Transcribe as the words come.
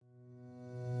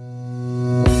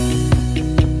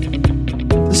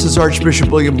Archbishop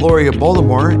William Lori of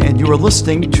Baltimore, and you are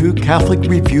listening to Catholic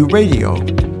Review Radio.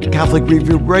 Catholic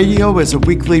Review Radio is a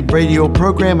weekly radio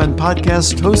program and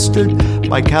podcast hosted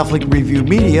by Catholic Review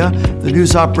Media, the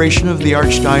news operation of the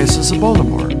Archdiocese of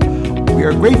Baltimore. We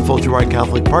are grateful to our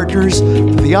Catholic partners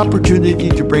for the opportunity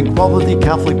to bring quality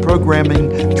Catholic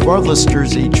programming to our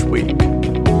listeners each week.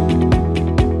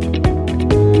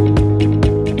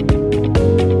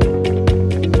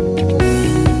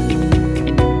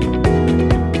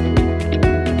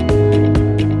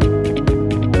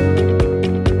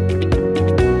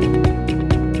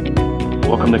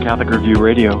 Welcome to Catholic Review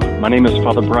Radio. My name is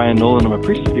Father Brian Nolan. I'm a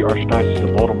priest of the Archdiocese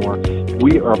of Baltimore.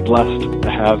 We are blessed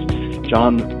to have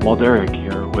John Mulderig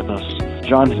here with us.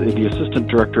 John is the Assistant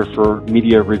Director for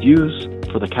Media Reviews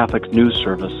for the Catholic News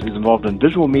Service. He's involved in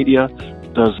visual media,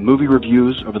 does movie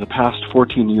reviews over the past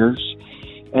 14 years.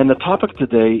 And the topic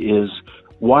today is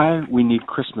why we need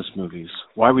Christmas movies.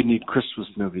 Why we need Christmas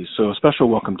movies. So a special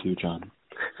welcome to you, John.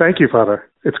 Thank you, Father.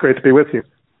 It's great to be with you.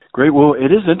 Great. Well,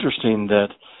 it is interesting that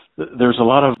there's a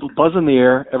lot of buzz in the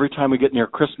air every time we get near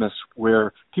Christmas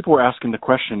where people are asking the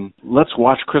question, let's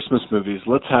watch Christmas movies.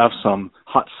 Let's have some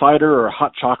hot cider or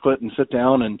hot chocolate and sit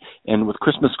down and with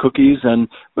Christmas cookies. And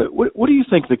what do you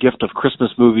think the gift of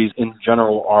Christmas movies in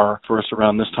general are for us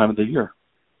around this time of the year?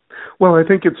 Well, I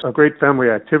think it's a great family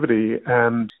activity,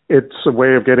 and it's a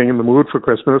way of getting in the mood for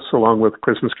Christmas, along with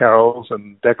Christmas carols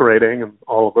and decorating and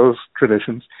all of those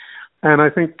traditions. And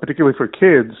I think particularly for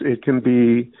kids,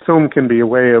 film can be a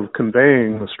way of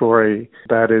conveying the story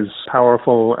that is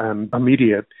powerful and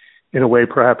immediate in a way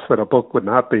perhaps that a book would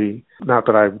not be. Not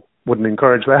that I wouldn't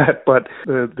encourage that, but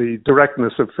the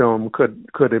directness of film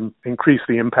could increase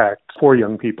the impact for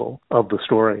young people of the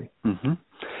story. Mm-hmm.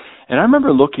 And I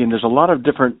remember looking, there's a lot of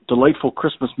different delightful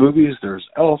Christmas movies. There's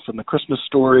Elf and The Christmas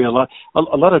Story, a lot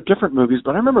of different movies.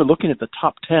 But I remember looking at the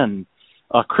top 10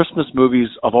 Christmas movies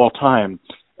of all time.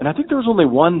 And I think there was only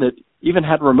one that even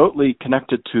had remotely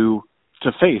connected to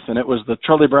faith, and it was the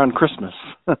Charlie Brown Christmas.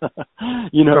 That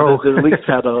at least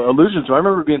had allusions to. I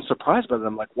remember being surprised by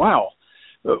them, like, wow.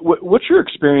 What's your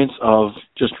experience of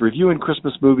just reviewing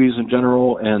Christmas movies in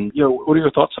general, and what are your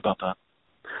thoughts about that?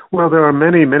 Well, there are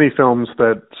many, many films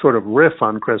that sort of riff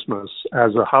on Christmas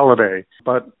as a holiday,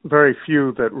 but very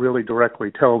few that really directly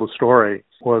tell the story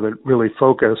or that really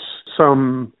focus.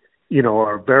 Some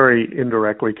are very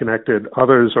indirectly connected.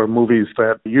 Others are movies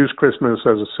that use Christmas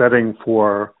as a setting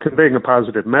for conveying a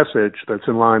positive message that's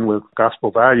in line with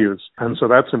gospel values. And so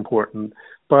that's important.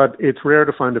 But it's rare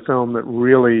to find a film that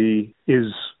really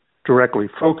is directly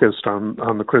focused on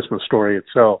the Christmas story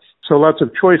itself. So lots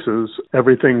of choices,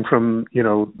 everything from,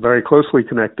 very closely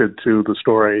connected to the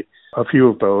story, a few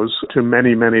of those, to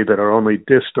many, many that are only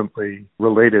distantly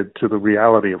related to the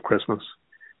reality of Christmas,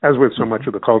 as with so much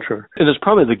of the culture. And it's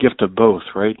probably the gift of both,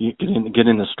 right?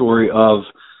 Getting the story of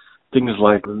things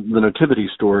like the Nativity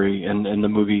story and the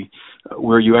movie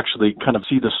where you actually kind of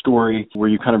see the story, where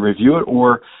you kind of review it,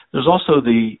 or there's also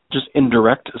the just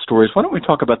indirect stories. Why don't we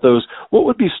talk about those? What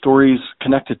would be stories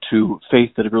connected to faith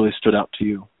that have really stood out to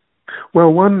you?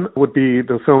 Well, one would be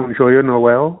the film Joyeux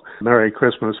Noël, Merry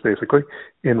Christmas, basically,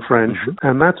 in French. Mm-hmm.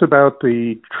 And that's about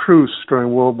the truce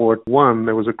during World War I.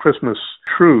 There was a Christmas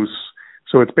truce.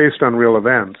 So it's based on real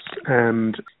events,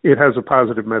 and it has a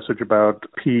positive message about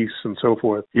peace and so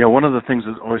forth. Yeah, one of the things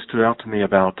that always stood out to me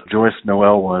about Joyeux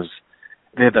Noël was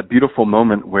they had that beautiful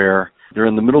moment where they're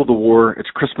in the middle of the war, it's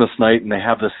Christmas night, and they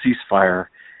have this ceasefire,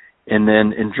 and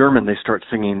then in German they start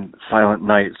singing Silent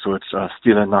Night, so it's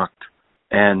Stille Nacht.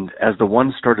 And as the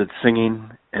one started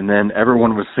singing, and then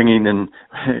everyone was singing,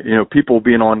 and people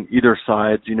being on either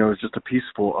side, it's just a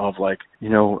peaceful of like,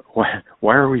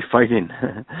 why are we fighting?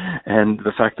 And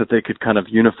the fact that they could kind of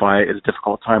unify at a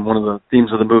difficult time. One of the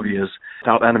themes of the movie is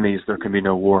without enemies there can be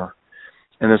no war,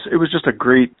 and it was just a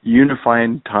great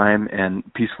unifying time and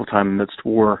peaceful time amidst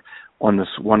war on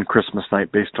this one Christmas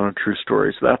night based on a true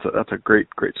story. So that's a great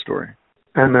story.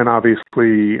 And then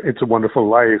obviously It's a Wonderful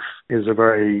Life is a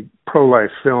very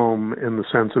pro-life film in the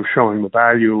sense of showing the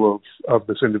value of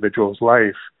this individual's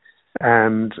life.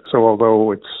 And so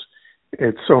although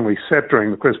it's only set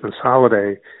during the Christmas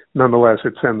holiday, nonetheless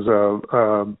it sends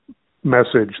a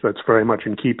message that's very much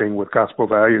in keeping with gospel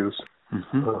values.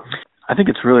 Mm-hmm. I think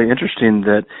it's really interesting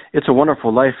that It's a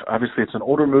Wonderful Life, obviously it's an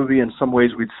older movie. In some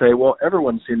ways we'd say, well,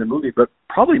 everyone's seen the movie, but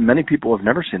probably many people have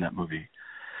never seen that movie.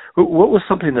 What was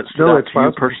something that stood out to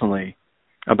you personally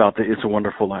about the It's a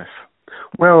Wonderful Life?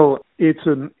 Well, it's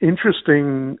an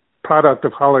interesting product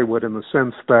of Hollywood in the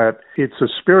sense that it's a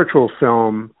spiritual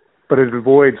film, but it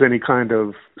avoids any kind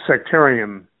of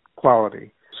sectarian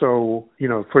quality. So,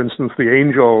 for instance, the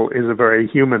angel is a very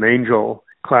human angel,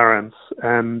 Clarence.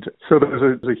 And so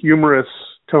there's a humorous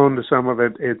tone to some of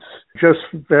it. It's just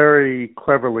very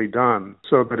cleverly done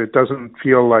so that it doesn't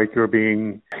feel like you're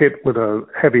being hit with a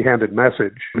heavy-handed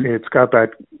message. It's got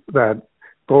that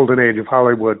golden age of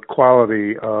Hollywood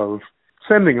quality of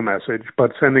sending a message,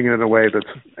 but sending it in a way that's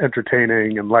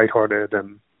entertaining and lighthearted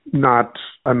and not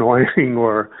annoying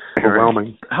or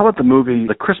overwhelming. How about the movie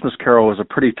The Christmas Carol? Was a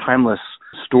pretty timeless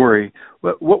story.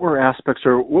 What were aspects,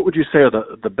 or what would you say are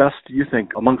the best, you think,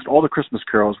 amongst all the Christmas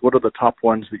carols? What are the top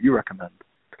ones that you recommend?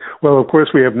 Well, of course,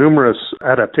 we have numerous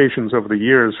adaptations over the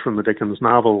years from the Dickens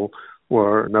novel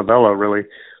or novella, really.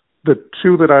 The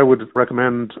two that I would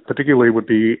recommend particularly would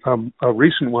be a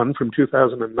recent one from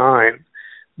 2009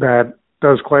 that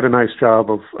does quite a nice job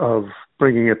of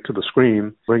bringing it to the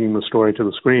screen, bringing the story to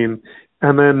the screen.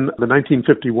 And then the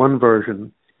 1951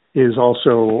 version is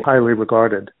also highly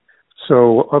regarded.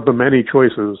 So of the many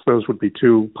choices, those would be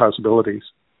two possibilities.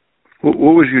 What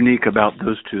was unique about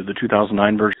those two, the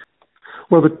 2009 version?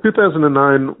 Well, the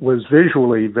 2009 was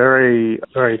visually very,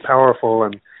 very powerful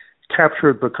and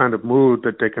captured the kind of mood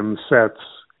that Dickens sets.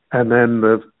 And then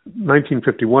the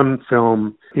 1951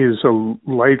 film is a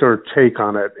lighter take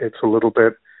on it. It's a little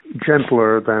bit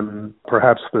gentler than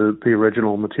perhaps the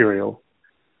original material.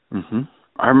 Mm-hmm.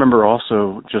 I remember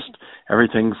also just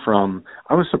everything from,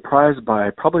 I was surprised by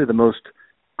probably the most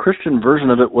Christian version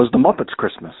of it was The Muppets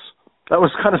Christmas. That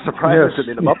was kind of surprising to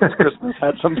me. The Muppets Christmas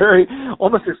had some very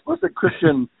almost explicit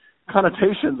Christian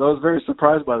connotations. I was very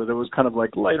surprised by that. It was kind of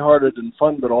like lighthearted and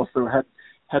fun, but also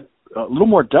had a little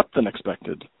more depth than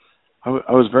expected. I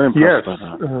was very impressed by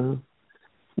that.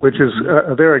 Which is,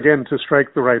 there again, to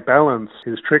strike the right balance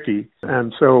is tricky.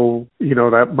 And so,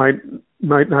 that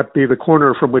might not be the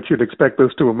corner from which you'd expect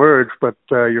this to emerge, but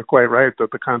you're quite right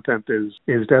that the content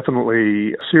is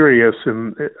definitely serious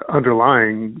and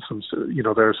underlying some,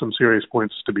 there are some serious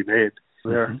points to be made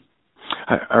there.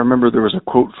 Mm-hmm. I remember there was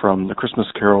a quote from The Christmas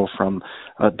Carol from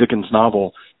Dickens'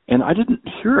 novel, and I didn't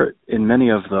hear it in many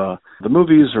of the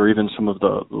movies or even some of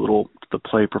the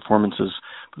play performances.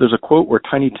 But there's a quote where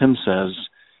Tiny Tim says,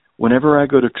 "Whenever I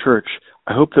go to church,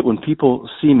 I hope that when people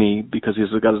see me, because he's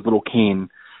got his little cane,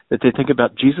 that they think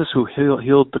about Jesus who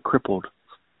healed the crippled."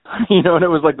 And it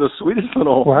was like the sweetest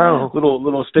little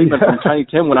statement from Tiny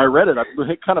Tim. When I read it, I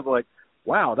kind of like,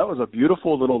 wow, that was a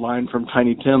beautiful little line from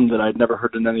Tiny Tim that I'd never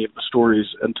heard in any of the stories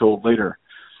until later.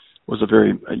 It was a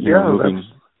very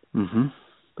moving.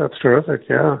 That's terrific,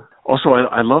 yeah. Also,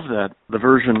 I love that the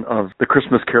version of The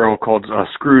Christmas Carol called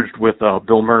Scrooged with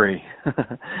Bill Murray,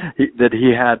 that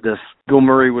he had this. Bill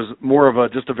Murray was more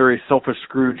of just a very selfish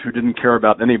Scrooge who didn't care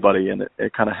about anybody, and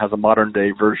it kind of has a modern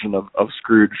day version of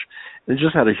Scrooge. It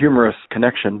just had a humorous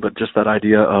connection, but just that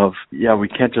idea of, we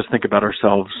can't just think about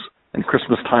ourselves, and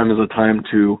Christmas time is a time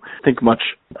to think much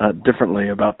differently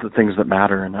about the things that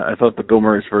matter. And I thought the Bill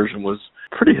Murray's version was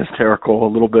pretty hysterical, a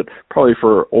little bit probably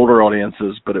for older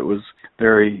audiences, but it was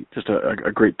just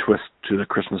a great twist to the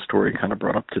Christmas story, kind of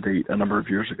brought up to date a number of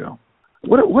years ago.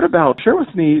 What about, share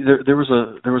with me, there was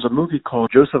a movie called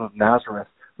Joseph of Nazareth.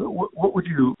 What would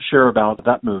you share about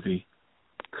that movie?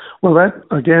 Well, that,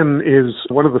 again, is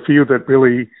one of the few that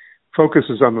really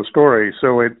focuses on the story.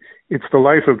 So it's the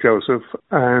life of Joseph,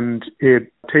 and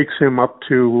it takes him up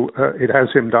to, it has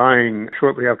him dying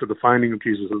shortly after the finding of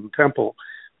Jesus in the temple,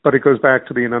 but it goes back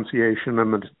to the Annunciation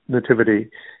and the Nativity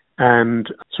and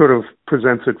sort of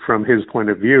presents it from his point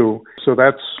of view. So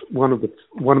that's one of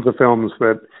the films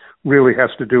that really has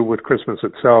to do with Christmas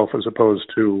itself, as opposed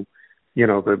to,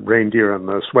 the reindeer and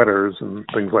the sweaters and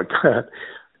things like that.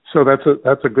 So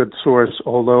that's a good source,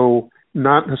 although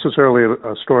not necessarily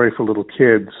a story for little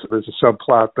kids. There's a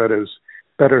subplot that is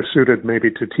better suited maybe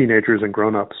to teenagers and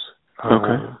grown-ups.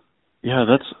 Okay. Yeah,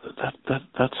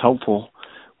 that's helpful.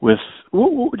 With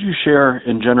what would you share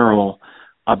in general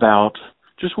about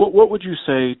just what would you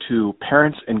say to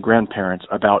parents and grandparents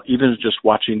about even just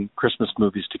watching Christmas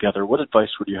movies together? What advice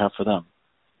would you have for them?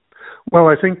 Well,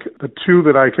 I think the two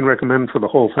that I can recommend for the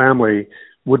whole family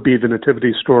would be The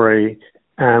Nativity Story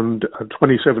and a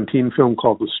 2017 film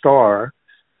called The Star,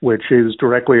 which is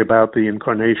directly about the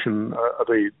incarnation of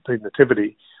the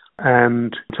Nativity,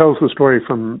 and tells the story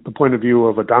from the point of view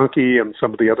of a donkey and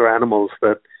some of the other animals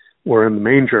that were in the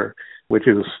manger, which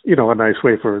is, a nice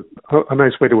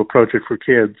way to approach it for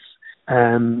kids.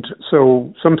 And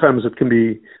so sometimes it can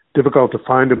be difficult to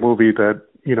find a movie that,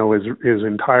 is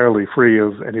entirely free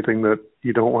of anything that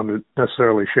you don't want to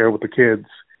necessarily share with the kids.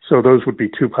 So those would be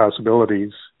two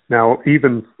possibilities. Now,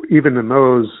 even in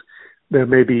those, there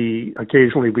may be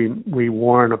occasionally we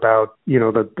warn about,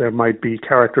 that there might be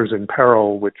characters in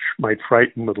peril which might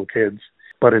frighten little kids.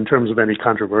 But in terms of any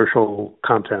controversial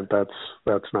content,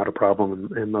 that's not a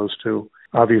problem in those two.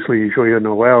 Obviously, Joyeux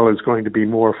Noël is going to be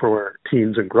more for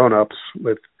teens and grown-ups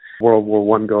with World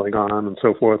War I going on and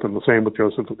so forth, and the same with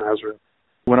Joseph of Nazareth.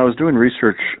 When I was doing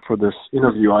research for this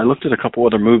interview, I looked at a couple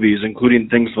other movies, including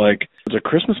things like, it's a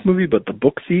Christmas movie, but The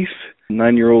Book Thief.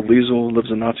 9-year-old Liesel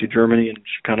lives in Nazi Germany, and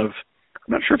she kind of, I'm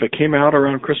not sure if it came out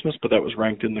around Christmas, but that was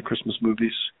ranked in the Christmas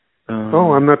movies.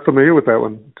 I'm not familiar with that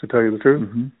one, to tell you the truth.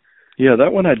 Mm-hmm. Yeah,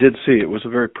 that one I did see. It was a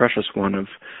very precious one of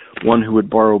one who would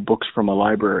borrow books from a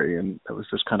library, and it was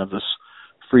just kind of this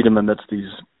freedom amidst these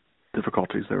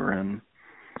difficulties they were in.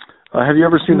 Have you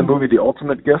ever seen the movie The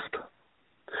Ultimate Gift?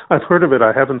 I've heard of it.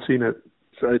 I haven't seen it.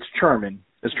 So it's charming.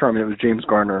 It's charming. It was James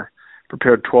Garner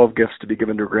prepared 12 gifts to be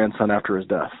given to a grandson after his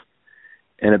death.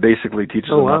 And it basically teaches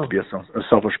him not to be a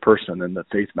selfish person and that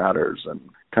faith matters and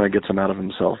kind of gets him out of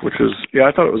himself, which is,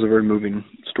 I thought it was a very moving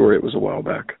story. It was a while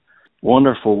back.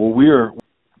 Wonderful. Well, we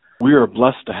are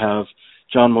blessed to have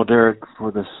John Mulderig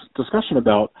for this discussion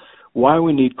about why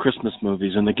we need Christmas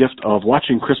movies and the gift of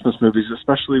watching Christmas movies,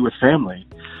 especially with family.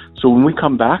 So when we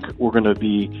come back, we're going to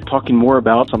be talking more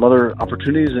about some other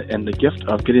opportunities and the gift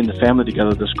of getting the family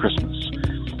together this Christmas.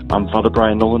 I'm Father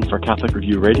Brian Nolan for Catholic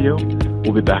Review Radio.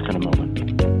 We'll be back in a moment.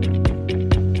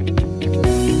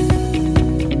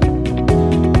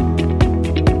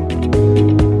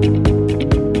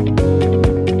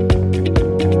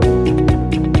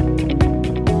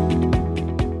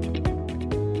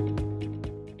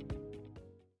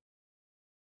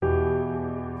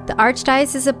 The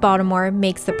Archdiocese of Baltimore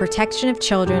makes the protection of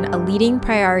children a leading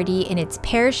priority in its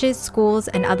parishes, schools,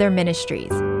 and other ministries.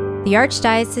 The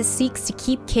Archdiocese seeks to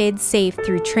keep kids safe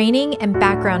through training and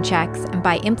background checks and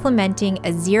by implementing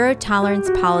a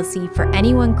zero-tolerance policy for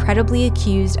anyone credibly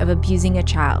accused of abusing a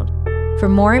child. For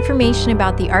more information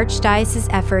about the Archdiocese's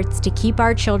efforts to keep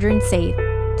our children safe,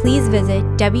 please visit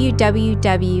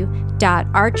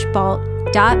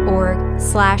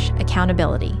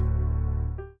www.archbalt.org/accountability.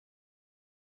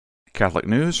 Catholic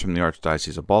news from the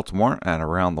Archdiocese of Baltimore and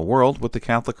around the world with the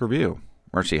Catholic Review.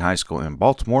 Mercy High School in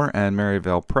Baltimore and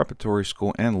Maryvale Preparatory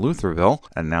School in Lutherville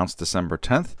announced December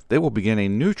 10th they will begin a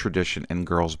new tradition in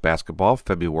girls basketball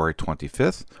February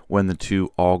 25th when the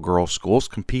two all-girls schools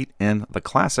compete in the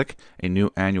Classic, a new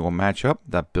annual matchup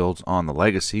that builds on the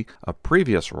legacy of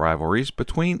previous rivalries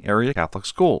between area Catholic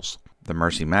schools. The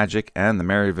Mercy Magic and the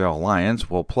Maryvale Lions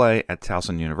will play at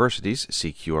Towson University's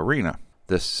CQ Arena.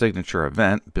 This signature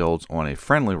event builds on a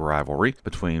friendly rivalry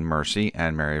between Mercy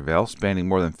and Maryvale spanning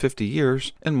more than 50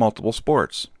 years in multiple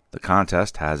sports. The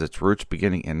contest has its roots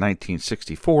beginning in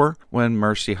 1964 when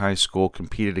Mercy High School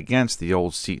competed against the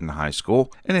old Seton High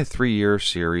School in a 3-year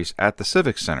series at the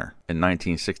Civic Center. In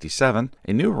 1967,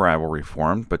 a new rivalry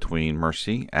formed between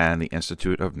Mercy and the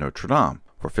Institute of Notre Dame.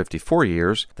 For 54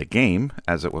 years, the game,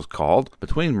 as it was called,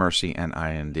 between Mercy and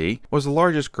IND was the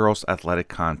largest girls' athletic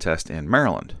contest in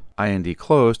Maryland. IND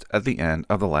closed at the end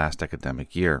of the last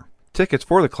academic year. Tickets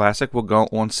for the Classic will go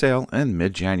on sale in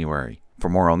mid-January. For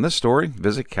more on this story,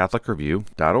 visit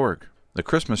CatholicReview.org. The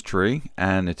Christmas tree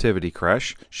and nativity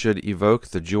creche should evoke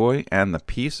the joy and the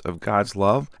peace of God's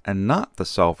love and not the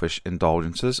selfish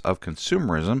indulgences of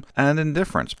consumerism and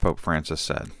indifference, Pope Francis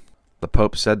said. The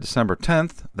Pope said December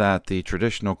 10th that the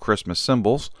traditional Christmas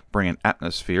symbols bring an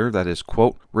atmosphere that is,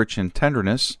 quote, rich in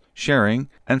tenderness, sharing,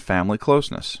 and family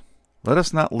closeness. Let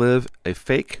us not live a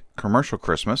fake commercial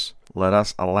Christmas. Let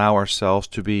us allow ourselves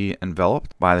to be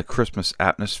enveloped by the Christmas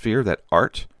atmosphere that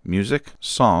art, music,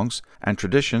 songs, and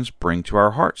traditions bring to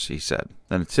our hearts, he said.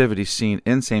 The nativity scene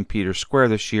in St. Peter's Square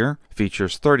this year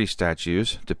features 30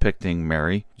 statues depicting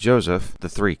Mary, Joseph, the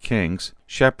three kings,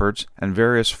 shepherds, and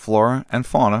various flora and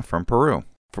fauna from Peru.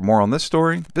 For more on this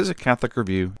story, visit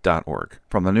CatholicReview.org.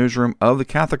 From the newsroom of the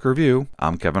Catholic Review,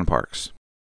 I'm Kevin Parks.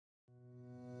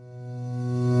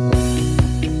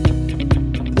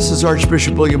 This is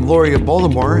Archbishop William Lori of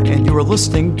Baltimore, and you are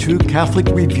listening to Catholic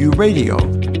Review Radio.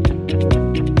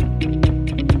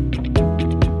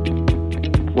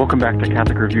 Welcome back to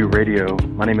Catholic Review Radio.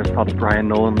 My name is Father Brian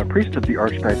Nolan. I'm a priest of the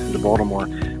Archdiocese of Baltimore.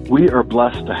 We are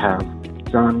blessed to have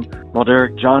John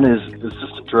Mulderig. John is the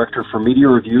Assistant Director for Media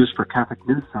Reviews for Catholic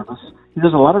News Service. He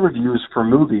does a lot of reviews for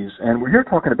movies, and we're here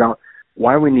talking about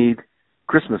why we need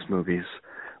Christmas movies.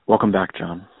 Welcome back,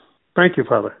 John. Thank you,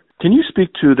 Father. Can you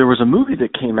speak to, there was a movie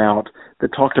that came out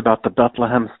that talked about the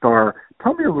Bethlehem Star.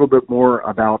 Tell me a little bit more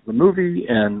about the movie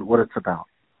and what it's about.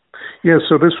 Yeah,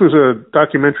 so this was a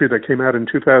documentary that came out in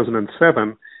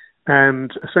 2007,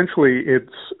 and essentially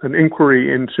it's an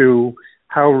inquiry into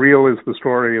how real is the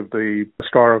story of the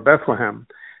Star of Bethlehem.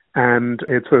 And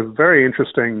it's a very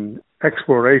interesting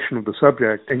exploration of the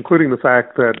subject, including the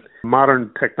fact that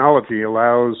modern technology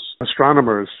allows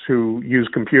astronomers to use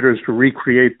computers to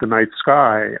recreate the night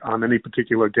sky on any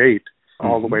particular date,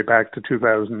 all the way back to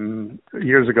 2,000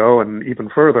 years ago and even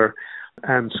further.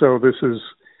 And so this is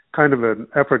kind of an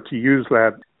effort to use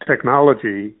that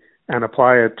technology and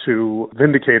apply it to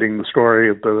vindicating the story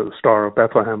of the Star of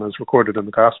Bethlehem as recorded in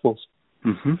the Gospels.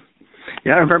 Mm-hmm.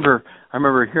 Yeah, I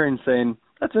remember hearing saying,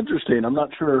 that's interesting. I'm not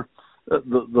sure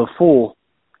the full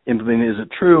inkling. Is it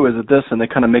true? Is it this? And they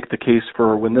kind of make the case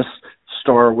for when this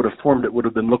star would have formed, it would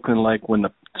have been looking like when the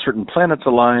certain planets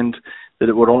aligned, that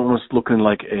it would almost looking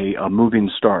like a moving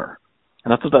star.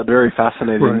 And I thought that very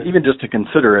fascinating, right, even just to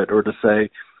consider it or to say,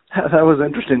 that was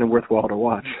interesting and worthwhile to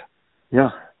watch. Yeah.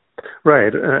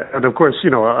 Right. And of course,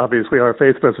 obviously our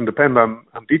faith doesn't depend on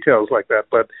details like that,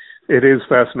 but it is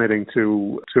fascinating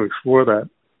to explore that.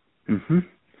 Mm-hmm.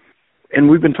 And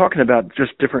we've been talking about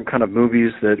just different kind of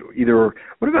movies that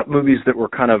what about movies that were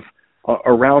kind of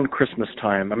around Christmas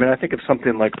time? I mean, I think of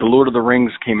something like The Lord of the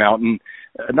Rings came out, and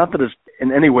not that it's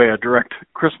in any way a direct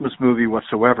Christmas movie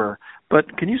whatsoever,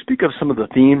 but can you speak of some of the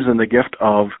themes and the gift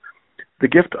of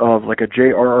like a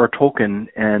J.R.R. Tolkien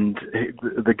and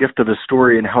the gift of his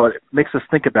story and how it makes us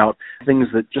think about things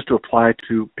that just to apply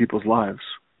to people's lives?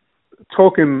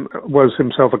 Tolkien was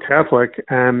himself a Catholic,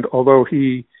 and although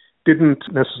he didn't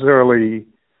necessarily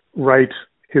write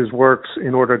his works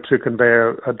in order to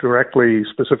convey a directly,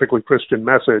 specifically Christian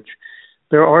message,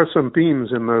 there are some themes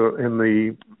in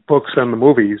the books and the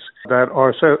movies that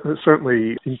are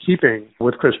certainly in keeping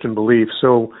with Christian beliefs.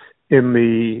 So in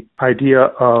the idea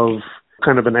of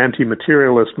kind of an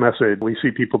anti-materialist message, we see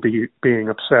people being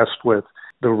obsessed with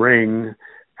the ring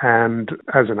and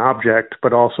as an object,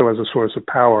 but also as a source of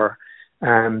power.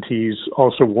 And he's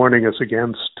also warning us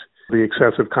against the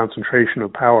excessive concentration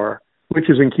of power, which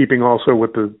is in keeping also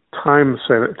with the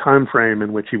time frame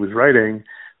in which he was writing,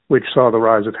 which saw the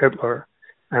rise of Hitler.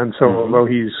 And so although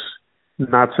he's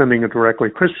not sending a directly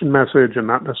Christian message and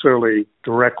not necessarily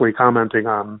directly commenting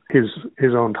on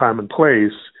his own time and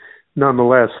place,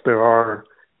 nonetheless, there are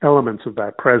elements of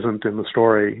that present in the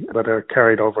story that are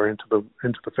carried over into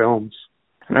the films.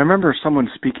 And I remember someone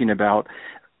speaking about,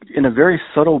 in a very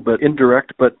subtle but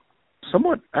indirect but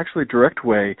somewhat actually direct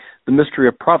way, the mystery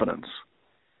of providence.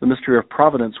 The mystery of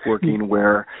providence working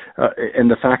where, and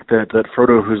the fact that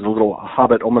Frodo, who's the little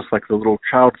hobbit, almost like the little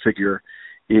child figure,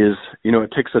 is,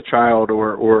 it takes a child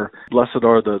or blessed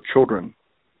are the children,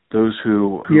 those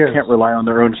who can't rely on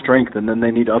their own strength, and then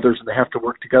they need others and they have to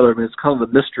work together. I mean, it's kind of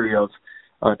the mystery of,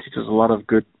 teaches a lot of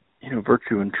good,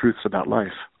 virtue and truths about life.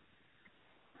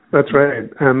 That's right.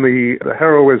 And the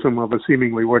heroism of a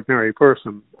seemingly ordinary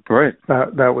person. Right.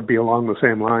 That would be along the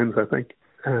same lines, I think.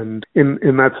 And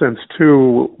in that sense,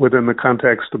 too, within the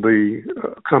context of the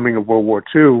coming of World War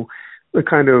II, the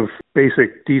kind of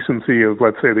basic decency of,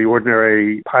 let's say, the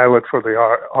ordinary pilot for the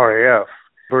RAF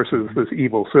versus this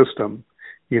evil system,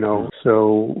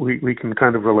 so we can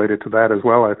kind of relate it to that as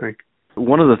well, I think.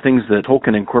 One of the things that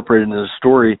Tolkien incorporated in his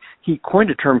story, he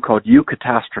coined a term called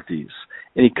eucatastrophes.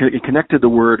 And he connected the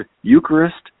word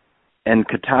Eucharist and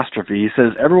catastrophe. He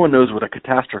says everyone knows what a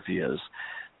catastrophe is.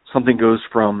 Something goes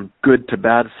from good to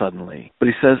bad suddenly. But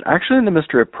he says, actually in the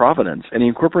mystery of providence, and he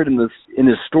incorporated this in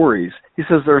his stories, he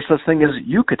says there are such things as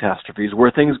eucatastrophes,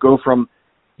 where things go from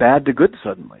bad to good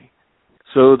suddenly.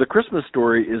 So the Christmas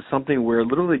story is something where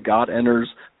literally God enters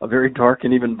a very dark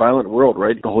and even violent world,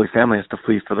 right? The Holy Family has to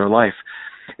flee for their life.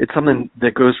 It's something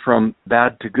that goes from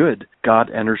bad to good. God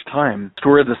enters time. The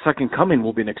story of the second coming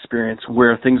will be an experience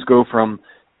where things go from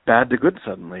bad to good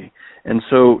suddenly. And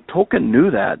so Tolkien knew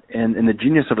that, and in the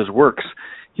genius of his works,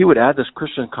 he would add this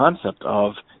Christian concept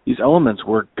of these elements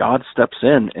where God steps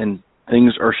in and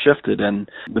things are shifted, and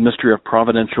the mystery of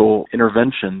providential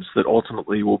interventions that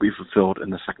ultimately will be fulfilled in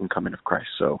the second coming of Christ.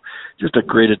 So just a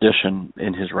great addition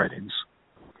in his writings.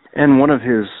 And one of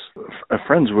his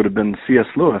friends would have been C.S.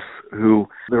 Lewis, who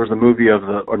there was a movie of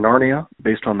Narnia,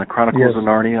 based on the Chronicles of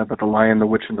Narnia, about the Lion, the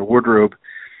Witch, and the Wardrobe.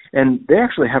 And they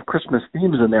actually have Christmas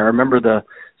themes in there. I remember the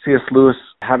C.S. Lewis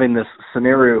having this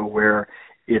scenario where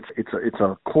it's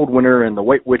a cold winter and the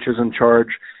White Witch is in charge.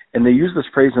 And they use this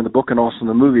phrase in the book and also in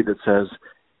the movie that says,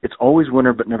 it's always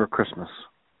winter but never Christmas.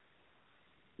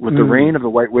 With the reign of the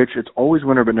White Witch, it's always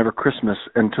winter but never Christmas,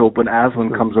 until when Aslan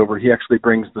comes over, he actually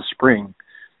brings the spring.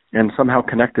 And somehow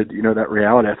connected, that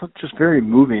reality. I thought just very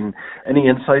moving. Any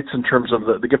insights in terms of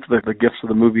the gifts of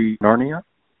the movie Narnia?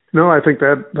 No, I think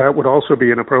that would also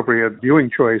be an appropriate viewing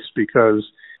choice, because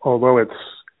although it's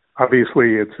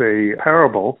a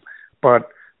parable, but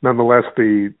nonetheless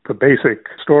the basic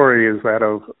story is that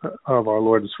of our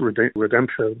Lord's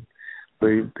redemption.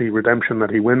 the redemption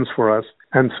that he wins for us.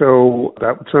 And so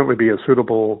that would certainly be a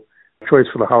suitable choice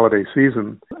for the holiday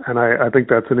season. And I think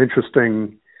that's an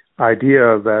interesting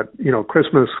idea that,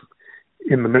 Christmas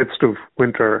in the midst of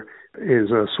winter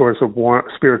is a source of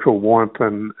spiritual warmth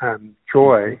and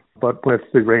joy. But with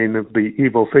the reign of the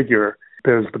evil figure,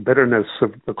 there's the bitterness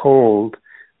of the cold,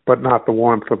 but not the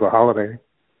warmth of the holiday.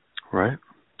 Right.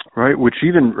 Which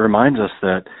even reminds us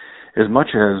that as much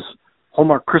as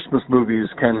Hallmark Christmas movies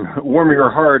can warm your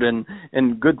heart and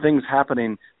good things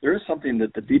happening, there is something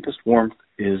that the deepest warmth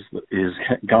is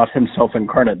God himself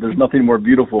incarnate. There's nothing more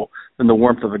beautiful than the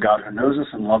warmth of a God who knows us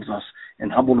and loves us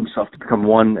and humbled himself to become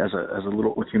one as a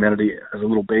little with humanity as a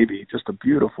little baby. Just a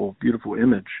beautiful, beautiful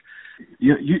image.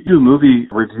 You do movie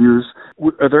reviews.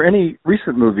 Are there any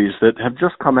recent movies that have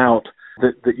just come out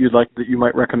that you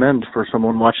might recommend for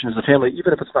someone watching as a family,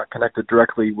 even if it's not connected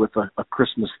directly with a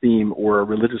Christmas theme or a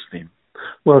religious theme?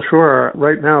 Well, sure.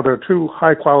 Right now, there are two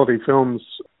high-quality films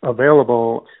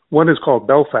available. One is called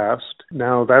Belfast.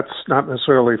 Now, that's not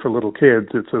necessarily for little kids.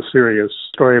 It's a serious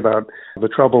story about the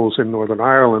Troubles in Northern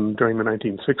Ireland during the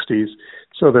 1960s.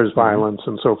 So there's violence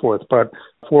and so forth. But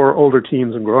for older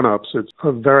teens and grown-ups, it's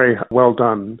a very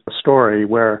well-done story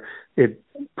where it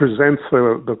presents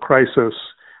the crisis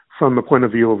from the point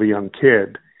of view of a young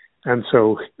kid. And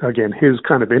so, again, his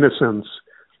kind of innocence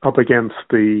up against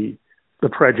the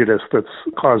prejudice that's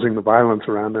causing the violence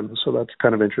around him. So that's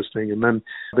kind of interesting. And then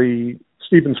the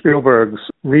Steven Spielberg's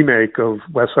remake of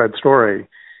West Side Story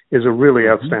is a really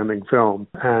outstanding film,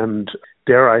 and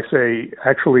dare I say,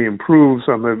 actually improves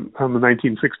on the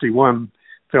 1961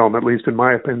 film, at least in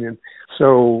my opinion.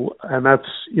 So, and that's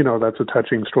a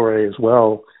touching story as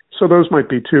well. So those might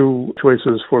be two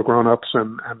choices for grown-ups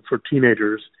and for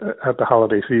teenagers at the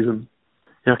holiday season.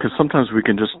 Yeah, because sometimes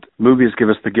movies give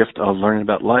us the gift of learning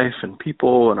about life and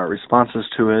people and our responses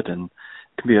to it, and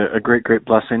it can be a great, great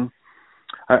blessing.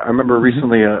 I remember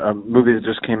recently a movie that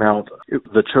just came out,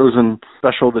 The Chosen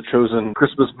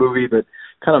Christmas movie that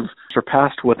kind of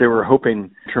surpassed what they were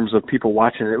hoping in terms of people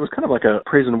watching it. It was kind of like a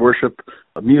praise and worship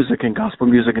music and gospel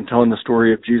music and telling the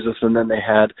story of Jesus, and then they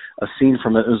had a scene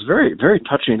from it. It was very, very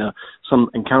touching, some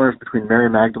encounters between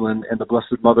Mary Magdalene and the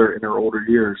Blessed Mother in her older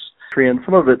years. And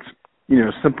some of it's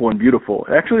simple and beautiful.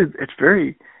 Actually,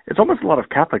 it's almost a lot of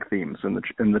Catholic themes in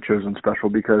the Chosen special,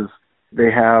 because they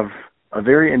have a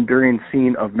very enduring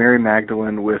scene of Mary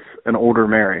Magdalene with an older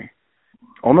Mary.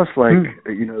 Almost like,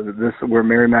 this where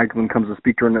Mary Magdalene comes to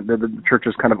speak to her, and the church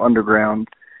is kind of underground.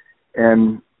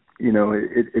 And,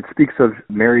 it speaks of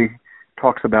Mary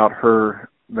talks about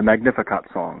the Magnificat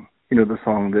song, the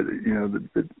song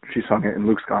that she sung it in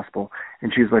Luke's gospel.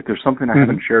 And she's like, there's something I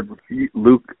haven't shared with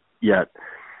Luke yet.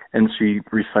 And she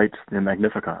recites the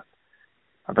Magnificat.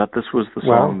 I thought this was the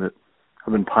song that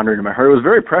I've been pondering in my heart. It was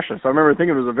very precious. I remember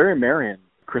thinking it was a very Marian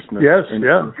Christmas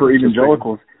for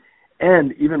evangelicals.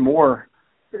 And even more,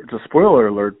 it's a spoiler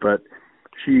alert, but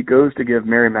she goes to give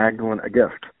Mary Magdalene a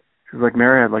gift. She's like,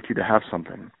 Mary, I'd like you to have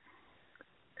something.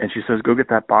 And she says, go get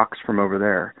that box from over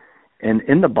there. And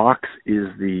in the box is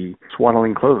the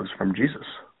swaddling clothes from Jesus.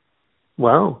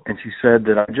 Wow. And she said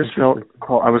that I just felt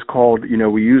I was called,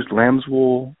 we used lamb's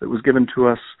wool that was given to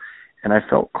us, and I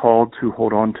felt called to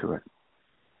hold on to it.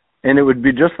 And it would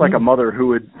be just like a mother who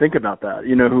would think about that,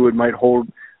 who might hold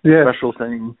a special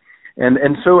thing.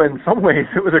 And so in some ways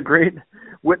it was a great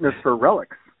witness for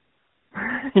relics.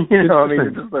 It's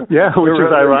just which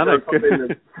is ironic.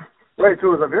 Right, so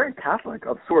it was a very Catholic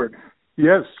of sorts.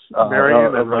 Yes,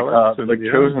 Marian and relics.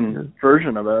 Chosen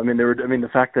version of it. The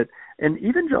fact that, and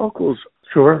evangelicals.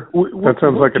 Sure, that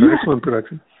sounds like an excellent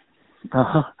production.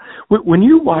 When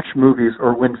you watch movies,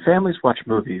 or when families watch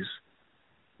movies,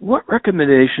 what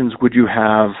recommendations would you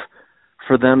have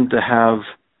for them to have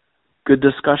good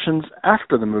discussions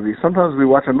after the movie? Sometimes we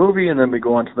watch a movie and then we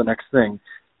go on to the next thing.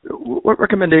 What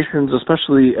recommendations,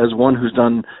 especially as one who's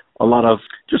done a lot of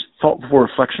just thoughtful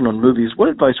reflection on movies, what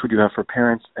advice would you have for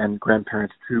parents and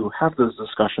grandparents to have those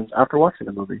discussions after watching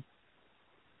a movie?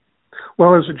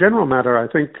 Well, as a general matter, I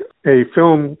think a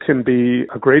film can be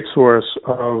a great source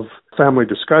of family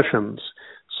discussions,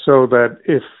 so that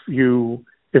if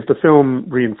the film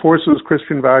reinforces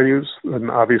Christian values,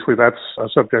 then obviously that's a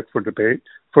subject for debate,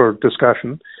 for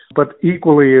discussion. But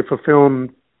equally, if a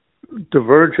film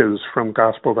diverges from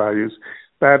gospel values,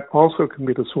 that also can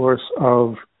be the source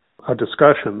of a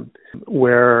discussion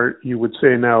where you would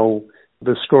say, now,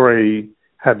 the story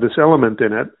had this element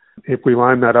in it. If we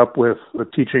line that up with the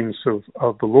teachings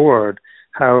of the Lord,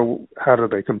 how do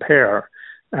they compare?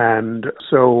 And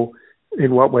so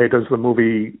in what way does the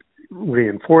movie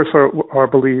reinforce our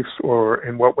beliefs, or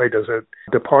in what way does it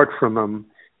depart from them?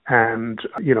 And,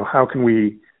 how can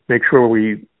we make sure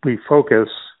we focus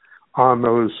on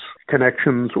those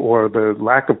connections or the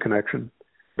lack of connection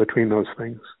between those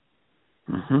things.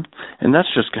 Mm-hmm. And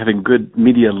that's just having good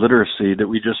media literacy, that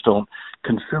we just don't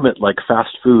consume it like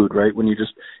fast food, right? When you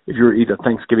just, if you eat a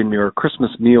Thanksgiving meal or a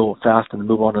Christmas meal fast and then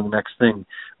move on to the next thing,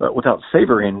 but without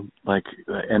savoring, like,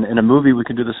 and in a movie we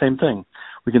can do the same thing.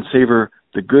 We can savor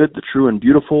the good, the true, and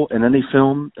beautiful in any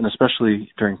film, and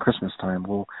especially during Christmas time.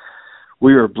 Well,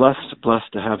 we are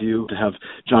blessed to have you, to have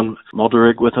John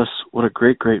Mulderig with us. What a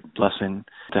great, great blessing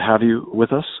to have you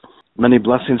with us. Many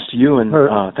blessings to you, and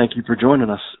thank you for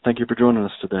joining us. Thank you for joining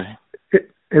us today.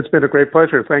 It's been a great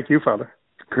pleasure. Thank you, Father.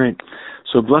 Great.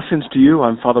 So blessings to you.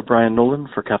 I'm Father Brian Nolan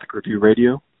for Catholic Review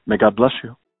Radio. May God bless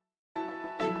you.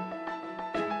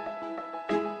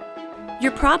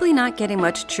 You're probably not getting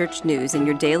much church news in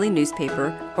your daily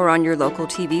newspaper or on your local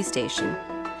TV station.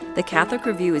 The Catholic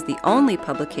Review is the only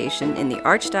publication in the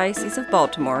Archdiocese of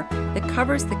Baltimore that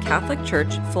covers the Catholic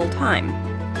Church full-time.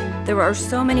 There are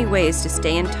so many ways to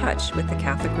stay in touch with the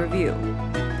Catholic Review.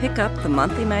 Pick up the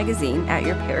monthly magazine at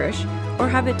your parish or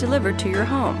have it delivered to your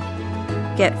home.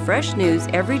 Get fresh news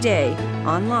every day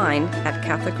online at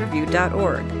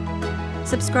catholicreview.org.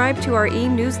 Subscribe to our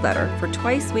e-newsletter for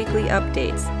twice-weekly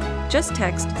updates. Just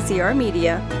text CR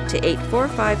Media to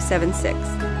 84576.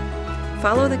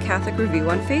 Follow the Catholic Review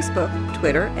on Facebook,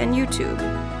 Twitter, and YouTube.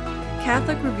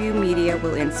 Catholic Review Media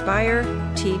will inspire,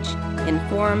 teach,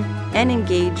 inform, and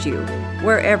engage you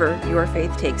wherever your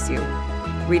faith takes you.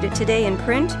 Read it today in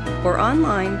print or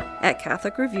online at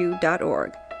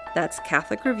catholicreview.org. That's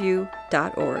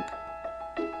catholicreview.org.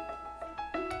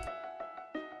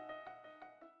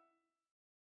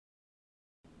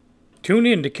 Tune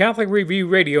in to Catholic Review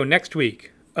Radio next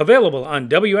week. Available on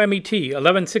WMET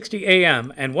 1160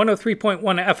 AM and 103.1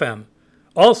 FM.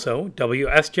 Also,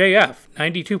 WSJF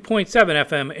 92.7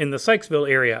 FM in the Sykesville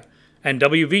area and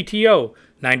WVTO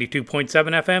 92.7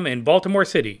 FM in Baltimore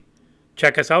City.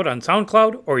 Check us out on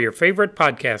SoundCloud or your favorite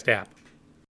podcast app.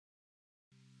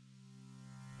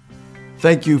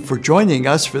 Thank you for joining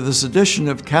us for this edition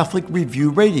of Catholic Review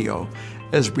Radio.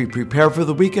 As we prepare for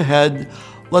the week ahead,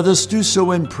 let us do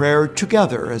so in prayer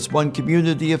together as one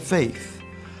community of faith.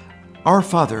 Our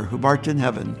Father, who art in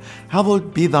heaven,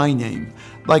 hallowed be thy name.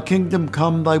 Thy kingdom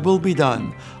come, thy will be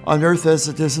done, on earth as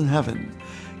it is in heaven.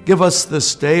 Give us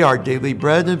this day our daily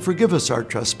bread, and forgive us our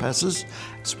trespasses,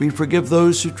 as we forgive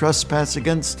those who trespass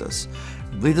against us.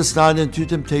 Lead us not into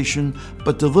temptation,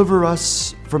 but deliver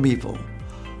us from evil.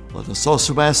 Let us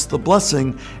also ask the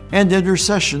blessing and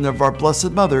intercession of our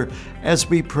Blessed Mother as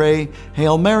we pray,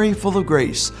 Hail Mary, full of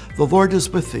grace, the Lord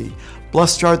is with thee.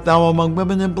 Blessed art thou among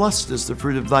women, and blessed is the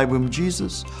fruit of thy womb,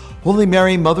 Jesus. Holy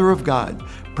Mary, Mother of God,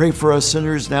 pray for us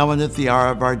sinners now and at the hour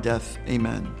of our death.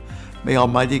 Amen. May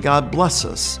Almighty God bless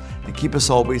us and keep us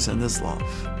always in his love.